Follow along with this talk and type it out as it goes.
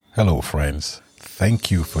Hello, friends.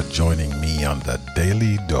 Thank you for joining me on the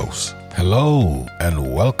Daily Dose. Hello,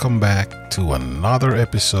 and welcome back to another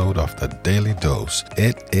episode of the Daily Dose.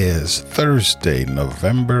 It is Thursday,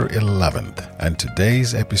 November 11th, and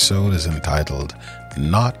today's episode is entitled,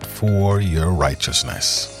 Not for Your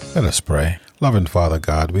Righteousness. Let us pray. Loving Father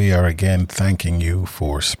God, we are again thanking you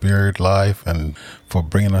for Spirit Life and for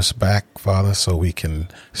bringing us back, Father, so we can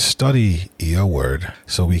study your word,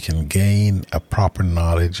 so we can gain a proper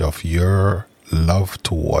knowledge of your love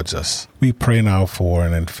towards us. We pray now for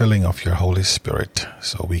an infilling of your Holy Spirit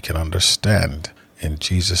so we can understand. In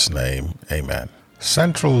Jesus' name, amen.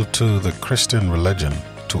 Central to the Christian religion,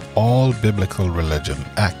 to all biblical religion,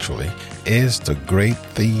 actually, is the great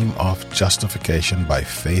theme of justification by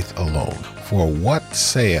faith alone. For what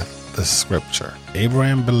saith the scripture?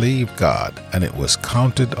 Abraham believed God, and it was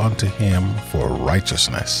counted unto him for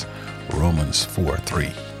righteousness. Romans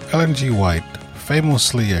 4:3. Ellen G. White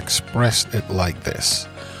famously expressed it like this: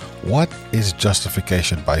 what is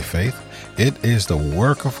justification by faith? It is the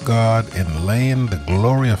work of God in laying the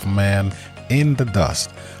glory of man in the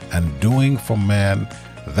dust and doing for man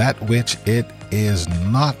that which it is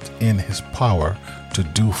not in his power to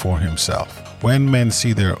do for himself. When men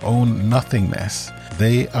see their own nothingness,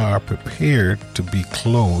 they are prepared to be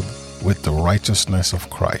clothed with the righteousness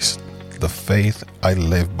of Christ. The faith I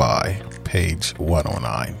live by, page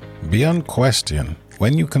 109. Beyond question,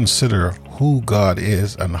 when you consider who God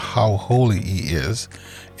is and how holy he is,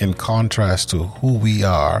 in contrast to who we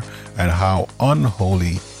are and how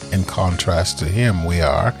unholy in contrast to him we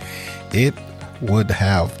are, it would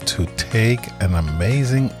have to take an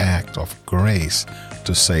amazing act of grace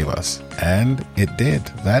to save us. And it did.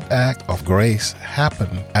 That act of grace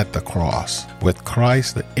happened at the cross, with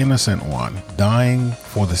Christ, the innocent one, dying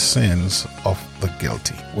for the sins of the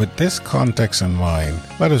guilty. With this context in mind,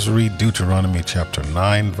 let us read Deuteronomy chapter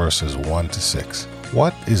 9, verses 1 to 6.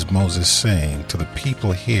 What is Moses saying to the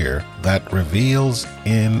people here that reveals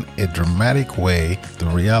in a dramatic way the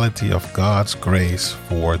reality of God's grace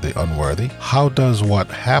for the unworthy? How does what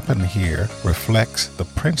happened here reflects the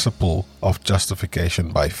principle of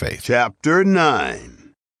justification by faith? Chapter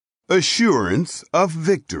 9. Assurance of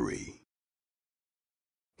Victory.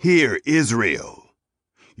 Hear, Israel,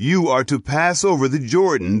 you are to pass over the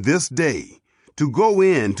Jordan this day, to go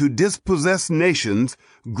in to dispossess nations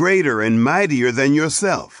greater and mightier than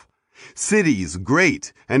yourself, cities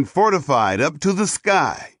great and fortified up to the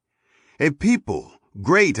sky, a people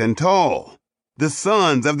great and tall, the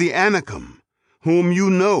sons of the Anakim, whom you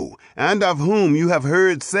know and of whom you have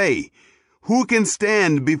heard say, who can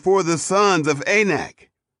stand before the sons of Anak?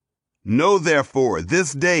 Know therefore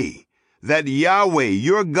this day that Yahweh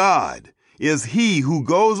your God is he who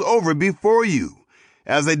goes over before you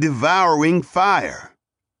as a devouring fire.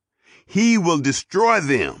 He will destroy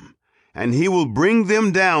them, and he will bring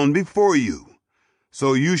them down before you.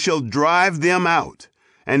 So you shall drive them out,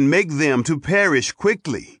 and make them to perish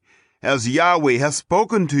quickly, as Yahweh has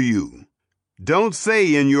spoken to you. Don't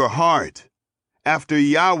say in your heart, after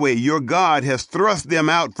Yahweh your God has thrust them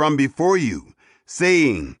out from before you,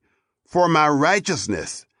 saying, for my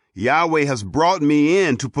righteousness Yahweh has brought me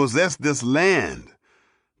in to possess this land.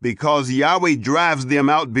 Because Yahweh drives them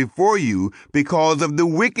out before you because of the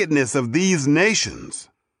wickedness of these nations.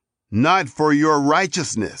 Not for your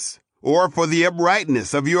righteousness or for the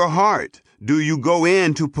uprightness of your heart do you go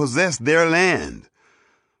in to possess their land.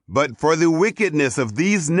 But for the wickedness of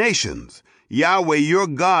these nations, Yahweh your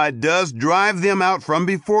God does drive them out from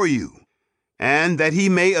before you, and that he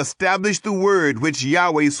may establish the word which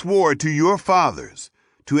Yahweh swore to your fathers,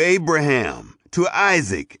 to Abraham, to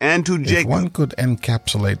Isaac, and to Jacob. If one could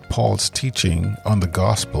encapsulate Paul's teaching on the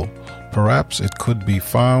gospel, perhaps it could be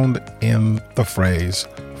found in the phrase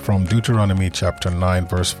from Deuteronomy chapter 9,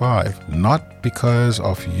 verse 5, not because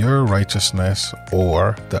of your righteousness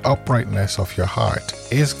or the uprightness of your heart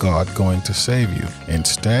is God going to save you.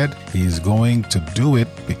 Instead, he is going to do it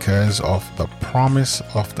because of the promise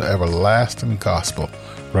of the everlasting gospel.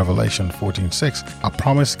 Revelation 14:6, a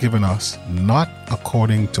promise given us not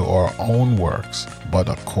according to our own works, but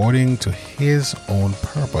according to his own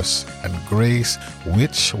purpose and grace,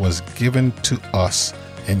 which was given to us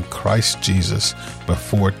in Christ Jesus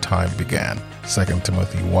before time began. 2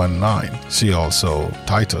 Timothy 1:9. See also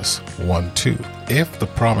Titus 1:2. If the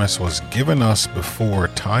promise was given us before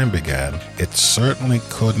time began, it certainly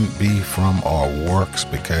couldn't be from our works,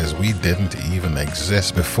 because we didn't even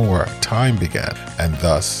exist before time began, and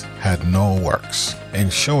thus had no works.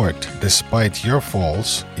 In short, despite your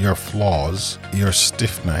faults, your flaws, your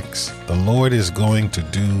stiff necks, the Lord is going to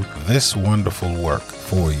do this wonderful work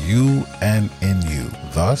for you and in you.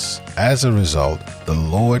 Thus, as a result, the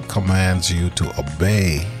Lord commands you to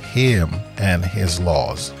obey Him and His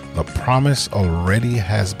laws. The promise already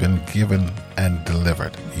has been given and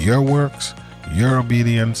delivered. Your works, your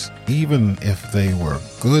obedience, even if they were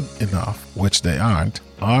good enough, which they aren't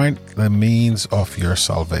the means of your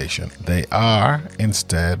salvation. They are,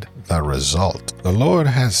 instead, the result. The Lord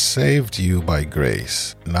has saved you by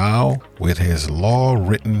grace. Now, with His law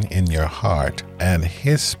written in your heart and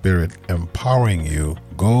His Spirit empowering you,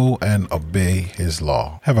 go and obey His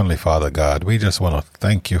law. Heavenly Father God, we just want to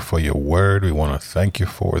thank you for your word. We want to thank you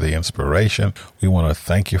for the inspiration. We want to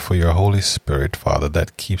thank you for your Holy Spirit, Father,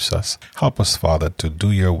 that keeps us. Help us, Father, to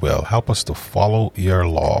do your will. Help us to follow your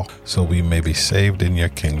law so we may be saved in your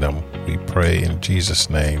kingdom. We pray in Jesus'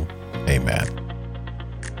 name. Amen.